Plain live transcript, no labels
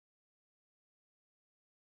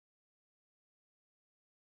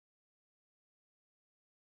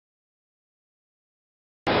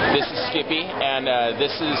this is Skippy, and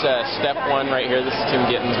this is step one right here. This is Tim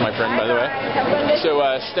Gittens, my friend, by the way. So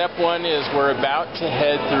step one is we're about to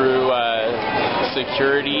head through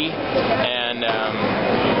security, and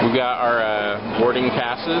we've got our boarding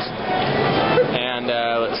passes. And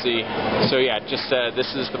let's see. So yeah, just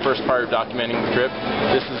this is the first part of documenting the trip.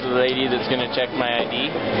 This is the lady that's going to check my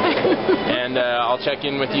ID, and I'll check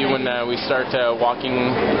in with you when we start walking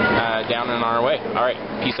down on our way. All right,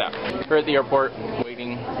 peace out. We're at the airport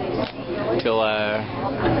waiting till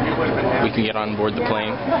we can get on board the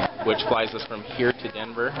plane, which flies us from here to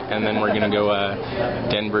Denver, and then we're going to go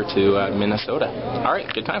Denver to Minnesota. All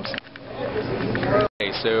right, good times.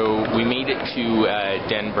 Okay, so we made it to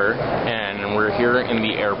Denver, and we're here in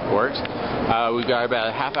the airport. We've got about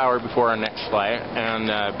a half hour before our next flight,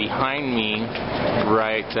 and behind me,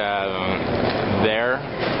 right there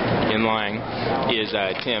in line, is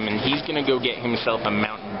Tim, and he's going to go get himself a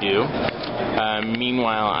Mountain Dew.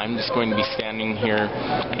 Meanwhile, I'm just going to be standing here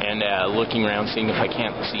and looking around, seeing if I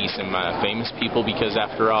can't see some famous people, because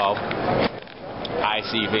after all, I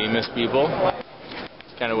see famous people.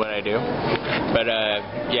 Kind of what I do, but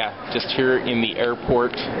yeah, just here in the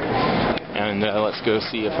airport, and let's go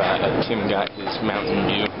see if Tim got his Mountain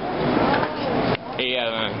Dew. Hey,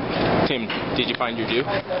 Tim, did you find your Dew?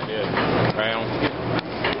 I did. Right on.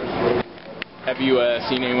 Have you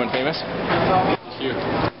seen anyone famous? Just you.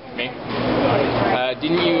 Me?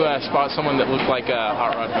 Didn't you spot someone that looked like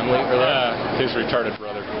Hot Rod Hundley earlier? His retarded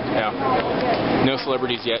brother. Yeah. No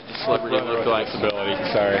celebrities yet, just celebrity lookalikes.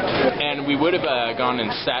 Sorry. And we would have gone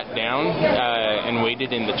and sat down and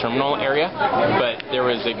waited in the terminal area, but there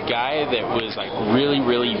was a guy that was like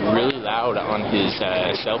really loud on his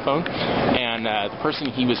cell phone, and the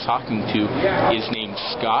person he was talking to is named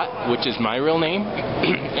Scott, which is my real name,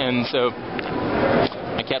 and so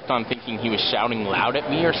I kept on thinking he was shouting loud at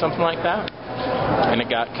me or something like that, and it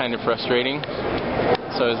got kind of frustrating.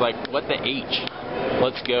 So I was like, what the H?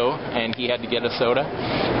 Let's go. And he had to get a soda,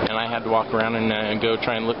 and I had to walk around and go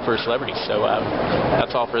try and look for celebrities. So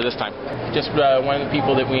that's all for this time. Just one of the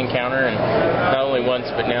people that we encounter, and not only once,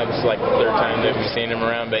 but now this is like the third time that we've seen him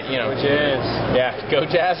around. But you know, go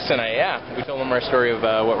Jazz tonight. Yeah, we told him our story of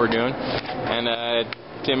what we're doing, and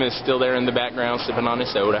Tim is still there in the background sipping on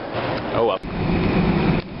his soda. Oh well.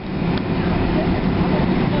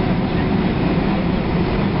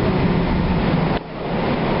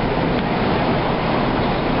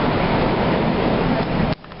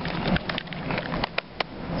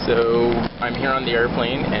 So I'm here on the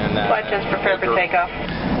airplane, and just prepare for takeoff.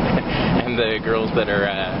 And the girls that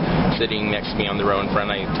are sitting next to me on the row in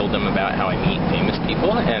front, I told them about how I meet famous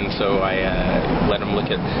people, and so I let them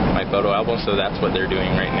look at my photo album. So that's what they're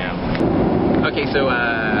doing right now. Okay, so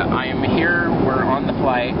I am here. We're on the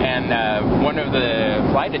flight, and one of the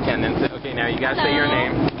flight attendants. Okay, now you gotta say your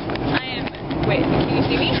name. I am. Wait, can you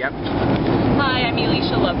see me? Yep. Hi, I'm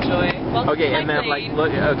Elisha Lovejoy. Welcome okay, and then like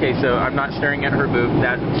look. Okay, so I'm not staring at her boob.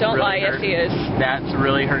 That's don't really lie. Yes, he is. That's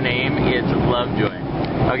really her name. It's Lovejoy.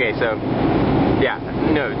 Okay, so yeah,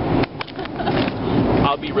 no.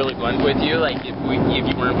 I'll be really blunt with you. Like if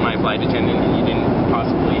you weren't my flight attendant and you didn't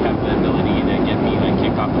possibly have the ability to get me like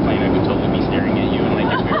kicked off the plane, I would totally be staring at you. And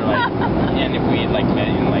like if we were like, and if we had like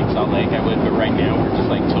met in like Salt Lake, I would. But right now we're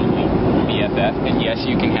just like totally BFF. And yes,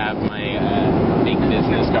 you can have my fake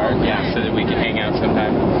business card, yeah, so that we can hang out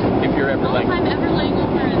sometime. If you're ever like, if I'm ever laying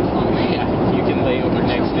over in Salt Lake, yeah, you can lay over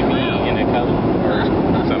next to me in a cuddle or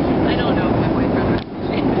something. I don't know if my boyfriend.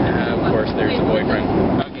 Of course, there's a boyfriend.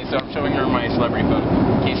 Okay, so I'm showing her my celebrity photo.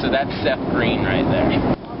 Okay, so that's Seth Green right there.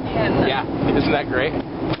 Yeah, isn't that great?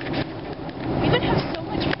 We would have so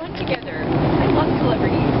much fun together. I love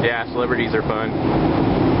celebrities. Yeah, celebrities are fun.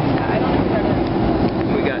 Yeah, I don't know who that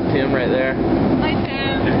is. We got Tim right there. Hi, Tim.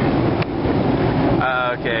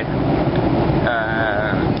 Okay.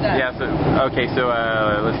 Yeah. So okay. So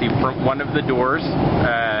let's see. From one of the Doors.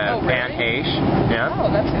 Really? Van Heesh. Yeah.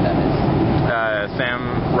 Oh, that's who that is.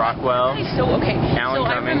 Sam Rockwell. So okay. Alan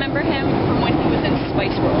so Cumming. I remember him from when he was in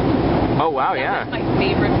Spice World. Oh wow, That was my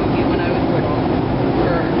favorite movie when I was little.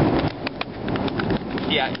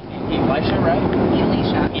 Yeah. Elisha, right?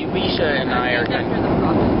 Elisha and I are kind of,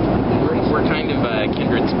 we're kind of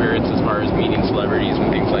kindred spirits as far as meeting celebrities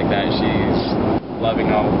and things like that. She's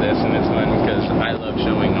loving all of this, and it's fun because I love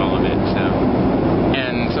showing all of it.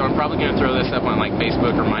 So I'm probably going to throw this up on like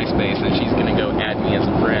Facebook or MySpace, and she's going to go add me as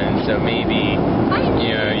a friend. So maybe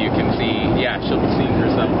you can see. Yeah, she'll be seeing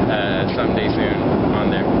herself someday soon on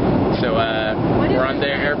there. So we're on the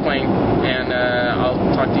airplane, and I'll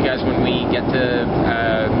talk to you guys when we get to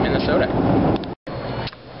Minnesota.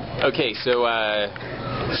 Okay, so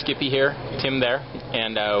Skippy here, Tim there,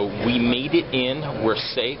 and we made it in. We're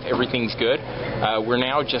safe. Everything's good. We're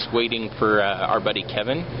now just waiting for our buddy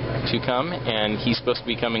Kevin to come, and he's supposed to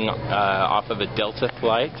be coming off of a Delta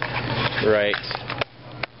flight right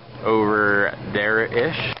over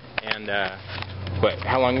there-ish. And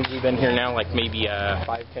how long have we been here now? Like maybe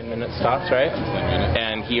 5-10 minutes tops, right?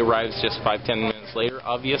 And he arrives just 5-10 minutes later,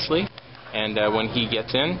 obviously. And when he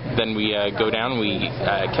gets in, then we go down, we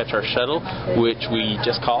catch our shuttle, which we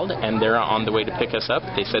just called, and they're on the way to pick us up.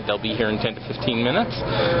 They said they'll be here in 10 to 15 minutes.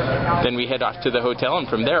 Then we head off to the hotel, and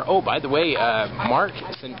from there, oh, by the way, Mark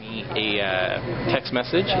sent me a text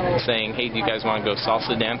message saying, hey, do you guys want to go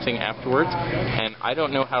salsa dancing afterwards? And I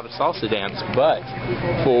don't know how to salsa dance, but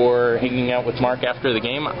for hanging out with Mark after the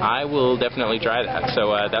game, I will definitely try that.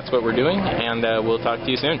 So that's what we're doing, and we'll talk to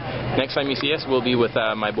you soon. Next time you see us, we'll be with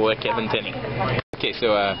my boy Kevin Tenney. Okay,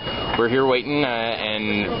 so we're here waiting,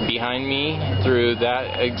 and behind me through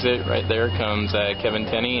that exit right there comes Kevin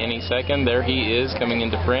Tenney any second. There he is coming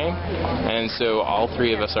into frame, and so all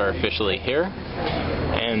three of us are officially here.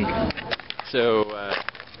 And so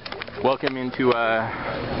welcome into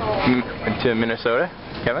to Minnesota,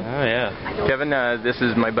 Kevin. Oh yeah. Kevin, this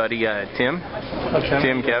is my buddy Tim.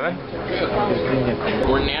 Tim, Kevin.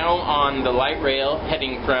 We're now on the light rail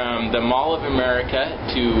heading from the Mall of America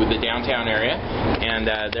to the downtown area, and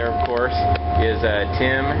there, of course, is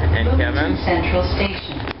Tim and Kevin. Central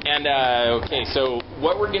Station. And okay, so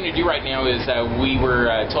what we're going to do right now is we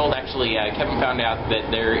were told, actually, Kevin found out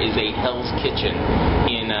that there is a Hell's Kitchen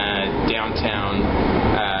in downtown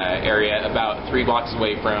area, about 3 blocks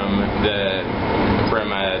away from the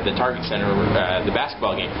Target Center, the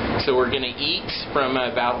basketball game. So we're going to eat from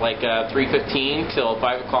about like 3:15 till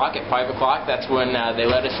 5 o'clock. At 5 o'clock, that's when they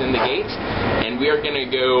let us in the gates, and we are going to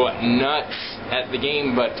go nuts at the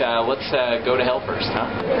game. But let's go to hell first, huh?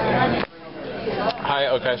 Hi.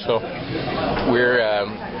 Okay, so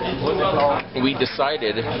we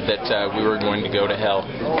decided that we were going to go to hell.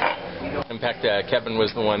 In fact, Kevin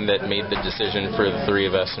was the one that made the decision for the three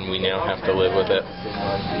of us, and we now have to live with it.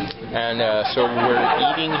 And so we're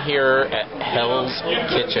eating here at Hell's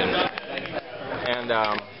Kitchen. And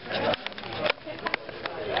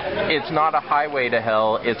it's not a highway to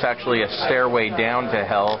hell, it's actually a stairway down to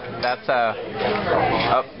hell. That's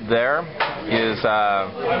up there is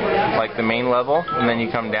like the main level, and then you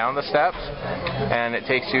come down the steps, and it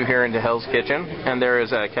takes you here into Hell's Kitchen. And there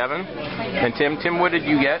is Kevin and Tim. Tim, what did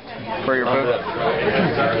you get for your food?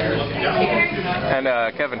 And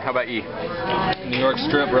Kevin, how about you? New York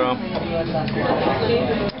strip, bro.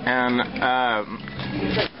 And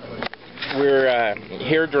we're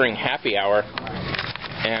here during happy hour,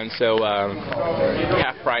 and so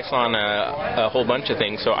half price on a whole bunch of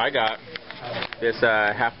things. So I got this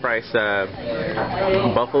half price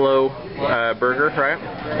buffalo burger, right?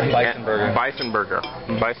 Bison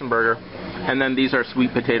burger. And then these are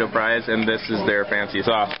sweet potato fries, and this is their fancy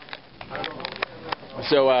sauce.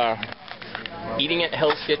 So eating at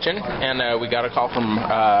Hell's Kitchen, and we got a call from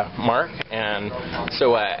Mark, and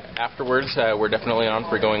so afterwards we're definitely on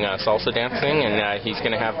for going salsa dancing, and he's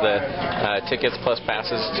going to have the tickets plus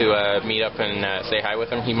passes to meet up and say hi with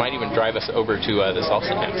him. He might even drive us over to the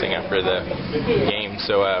salsa dancing after the game,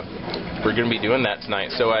 so we're going to be doing that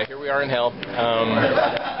tonight. So here we are in hell.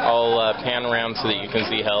 I'll pan around so that you can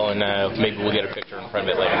see hell, and maybe we'll get a picture in front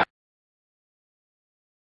of it later.